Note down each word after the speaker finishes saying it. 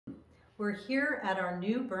We're here at our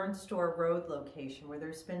new Burn Store Road location where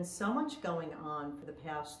there's been so much going on for the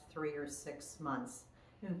past 3 or 6 months.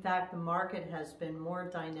 In fact, the market has been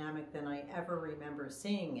more dynamic than I ever remember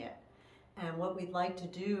seeing it. And what we'd like to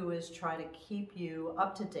do is try to keep you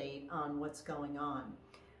up to date on what's going on.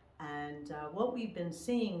 And what we've been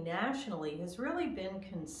seeing nationally has really been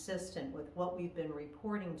consistent with what we've been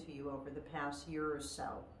reporting to you over the past year or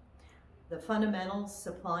so. The fundamentals,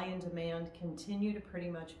 supply and demand, continue to pretty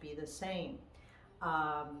much be the same.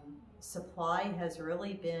 Supply has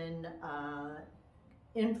really been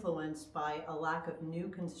influenced by a lack of new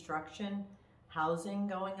construction, housing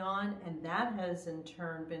going on, and that has in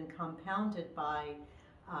turn been compounded by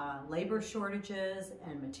labor shortages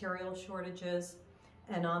and material shortages.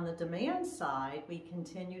 And on the demand side, we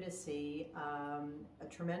continue to see a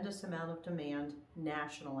tremendous amount of demand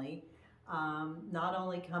nationally. Not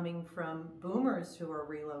only coming from boomers who are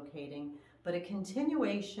relocating, but a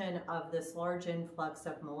continuation of this large influx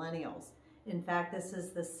of millennials. In fact, this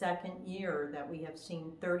is the second year that we have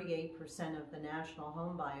seen 38% of the national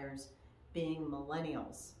home buyers being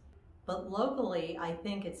millennials. But locally, I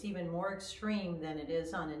think it's even more extreme than it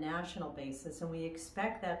is on a national basis, and we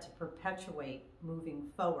expect that to perpetuate moving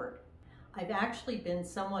forward. I've actually been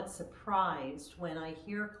somewhat surprised when I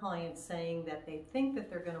hear clients saying that they think that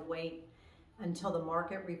they're going to wait until the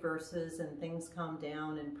market reverses and things calm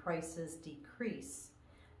down and prices decrease.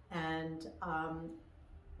 And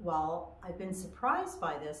while I've been surprised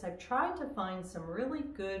by this, I've tried to find some really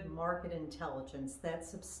good market intelligence that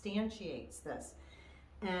substantiates this.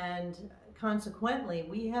 And consequently,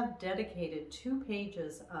 we have dedicated 2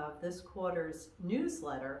 pages of this quarter's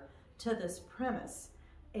newsletter to this premise.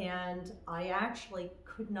 And I actually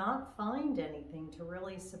could not find anything to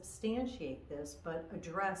really substantiate this, but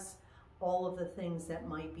address all of the things that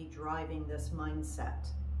might be driving this mindset.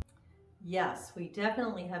 Yes, we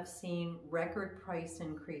definitely have seen record price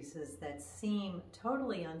increases that seem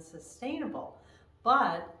totally unsustainable,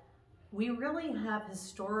 but we really have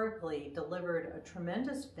historically delivered a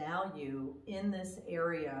tremendous value in this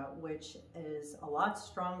area, which is a lot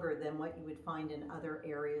stronger than what you would find in other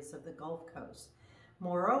areas of the Gulf Coast.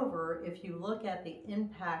 Moreover, if you look at the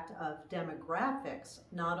impact of demographics,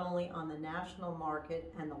 not only on the national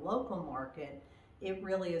market and the local market, it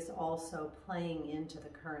really is also playing into the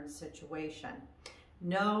current situation.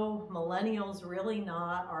 No, millennials really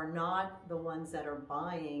are not the ones that are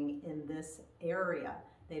buying in this area.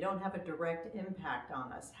 They don't have a direct impact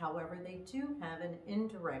on us. However, they do have an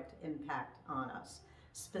indirect impact on us.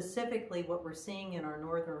 Specifically, what we're seeing in our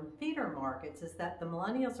northern feeder markets is that the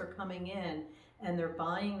millennials are coming in and they're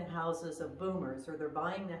buying the houses of boomers, or they're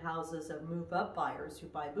buying the houses of move-up buyers who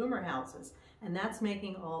buy boomer houses. And that's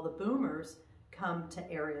making all the boomers come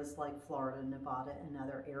to areas like Florida, Nevada, and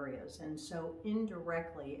other areas. And so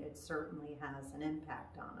indirectly, it certainly has an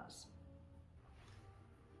impact on us.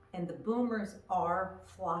 And the boomers are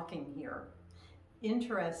flocking here.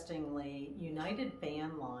 Interestingly, United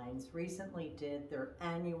Van Lines recently did their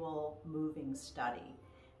annual moving study.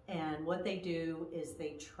 And what they do is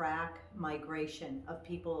they track migration of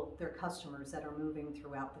people, their customers that are moving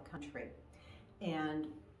throughout the country. And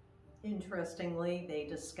interestingly, they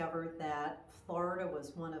discovered that Florida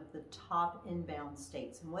was one of the top inbound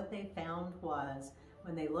states. And what they found was,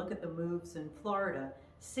 when they look at the moves in Florida,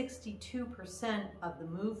 62% of the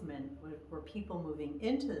movement were people moving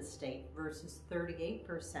into the state versus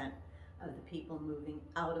 38% of the people moving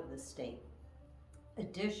out of the state.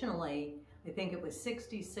 Additionally, I think it was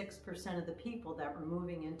 66% of the people that were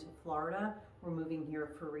moving into Florida were moving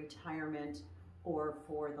here for retirement or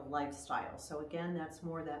for the lifestyle. So again, that's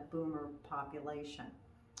more that boomer population.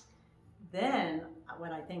 Then,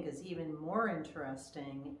 what I think is even more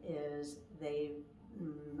interesting is they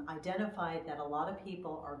identified that a lot of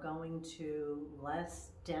people are going to less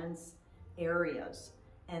dense areas,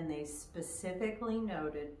 and they specifically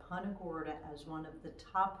noted Punta Gorda as one of the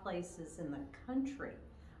top places in the country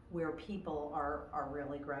where people are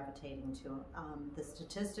really gravitating to. The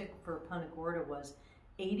statistic for Punta Gorda was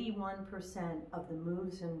 81% of the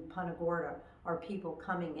moves in Punta Gorda are people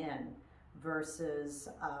coming in versus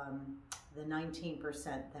the 19%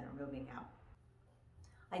 that are moving out.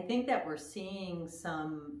 I think that we're seeing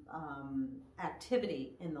some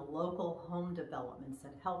activity in the local home developments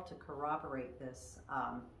that help to corroborate this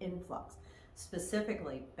influx,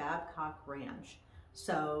 specifically Babcock Ranch.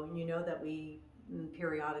 So you know that we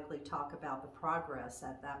periodically talk about the progress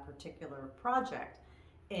at that particular project.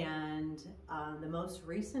 And the most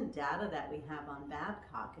recent data that we have on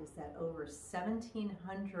Babcock is that over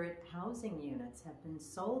 1,700 housing units have been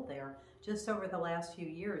sold there just over the last few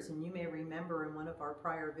years. And you may remember in one of our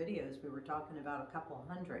prior videos, we were talking about a couple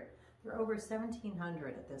hundred. There are over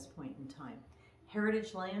 1,700 at this point in time.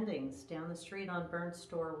 Heritage Landings down the street on Burnt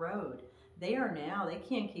Store Road. They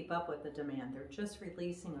can't keep up with the demand. They're just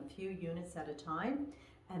releasing a few units at a time,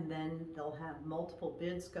 and then they'll have multiple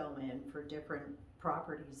bids go in for different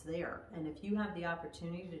properties there. And if you have the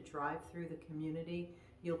opportunity to drive through the community,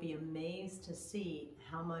 you'll be amazed to see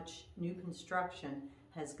how much new construction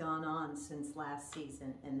has gone on since last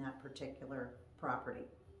season in that particular property.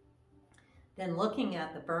 Then looking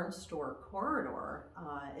at the Burnt Store corridor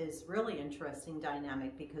is really interesting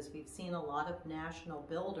dynamic, because we've seen a lot of national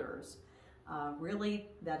builders really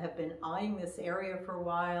that have been eyeing this area for a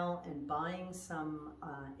while and buying some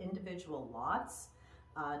individual lots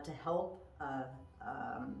to help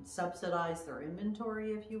subsidize their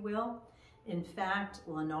inventory, if you will. In fact,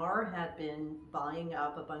 Lennar had been buying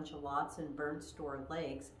up a bunch of lots in Burnt Store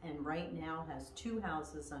Lakes, and right now has 2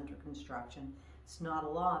 houses under construction. It's not a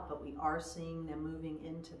lot, but we are seeing them moving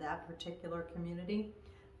into that particular community.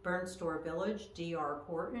 Burnt Store Village, D.R.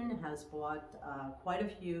 Horton has bought quite a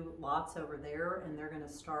few lots over there, and they're going to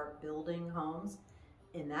start building homes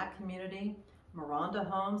in that community. Miranda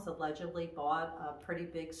Homes allegedly bought a pretty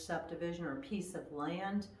big subdivision or piece of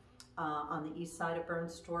land on the east side of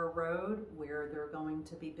Burnt Store Road, where they're going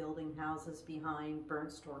to be building houses behind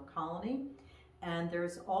Burnt Store Colony. And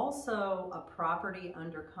there's also a property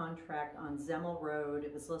under contract on Zemmel Road.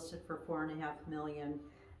 It was listed for $4.5 million,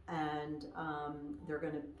 and they're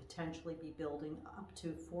going to potentially be building up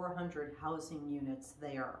to 400 housing units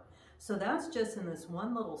there. So that's just in this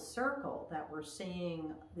one little circle that we're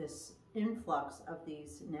seeing this influx of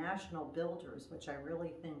these national builders, which I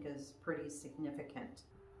really think is pretty significant.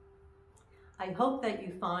 I hope that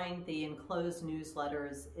you find the enclosed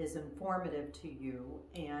newsletters is informative to you,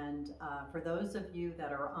 and for those of you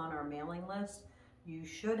that are on our mailing list, you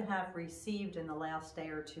should have received in the last day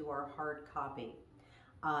or two our hard copy.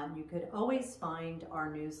 You could always find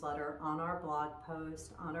our newsletter on our blog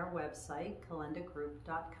post on our website,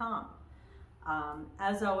 calendagroup.com.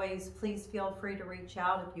 As always, please feel free to reach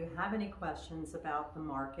out if you have any questions about the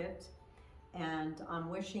market, and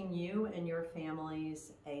I'm wishing you and your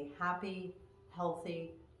families a happy,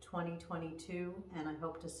 healthy 2022, and I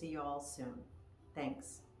hope to see you all soon.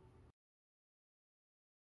 Thanks.